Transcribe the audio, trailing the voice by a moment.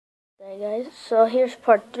Hey guys, so here's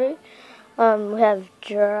part 3. We have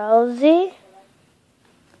Drowsy.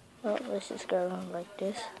 Oh, let's just go around like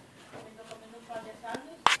this.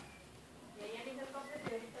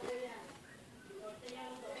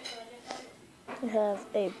 We have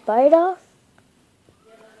a bite off.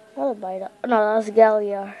 Not a bite off. No, that's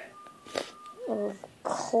Galliar. A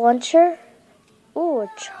Clencher. Ooh, a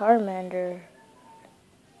Charmander.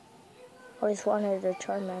 Always wanted a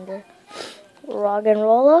Charmander.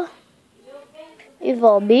 Roggenrola.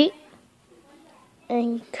 Volbeat.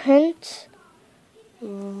 Inkant.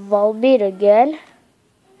 Volbeat again.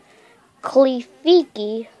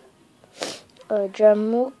 Clefiki.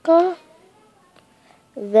 Jamuka.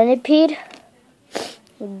 Venipede.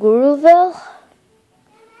 Grooville.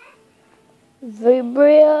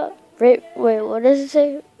 Vibria. Wait, what does it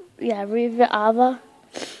say? Yeah, Riva.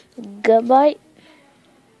 Gabite.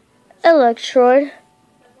 Electrode.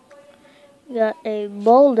 Got a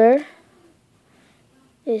Boulder.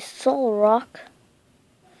 A Solrock.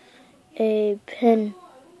 A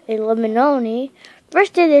Lemononi.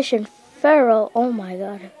 First edition Pharaoh. Oh my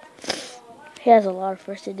god. He has a lot of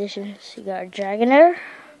first editions. You got Dragonair.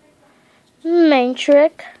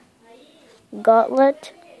 Manetric.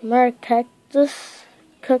 Gauntlet. Cactus.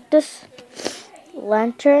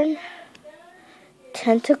 Lantern.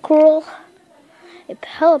 Tentacruel. A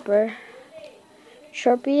Pelipper.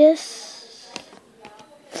 Sharpius.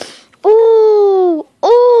 Ooh!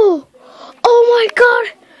 Oh! Oh my god!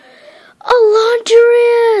 A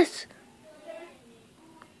Landorius!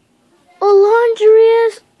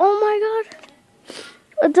 Oh my god!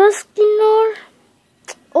 A Dusknoir.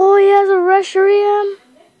 Oh, he has a Reshiram.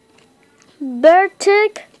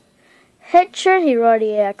 Beartic. Hitchern. He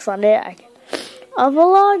already acts on it.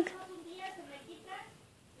 Avalog.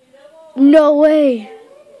 No way.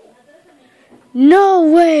 No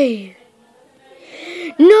way.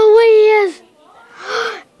 No way he has.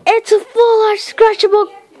 It's a full art scratchable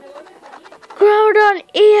Groudon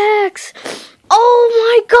EX. Oh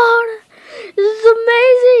my god. This is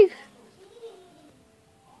amazing.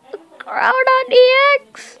 Groudon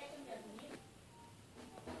EX.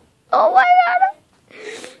 Oh my god.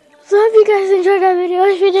 So I hope you guys enjoyed that video.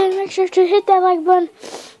 If you did, make sure to hit that like button.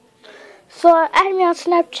 So add me on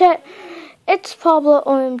Snapchat. It's Pablo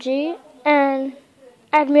OMG. And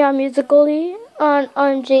add me on Musically. On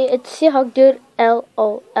OMG, it's Seahawk Dude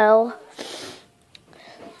LOL.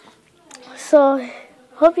 So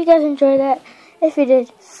hope you guys enjoyed that. If you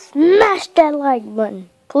did, smash that like button.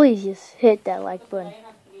 Please just hit that like button.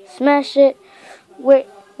 Smash it with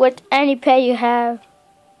any pay you have.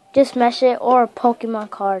 Just smash it, or a Pokemon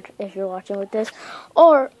card if you're watching with this,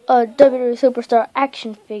 or a WWE Superstar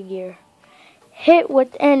action figure. Hit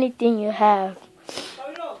with anything you have.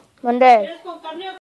 Monday.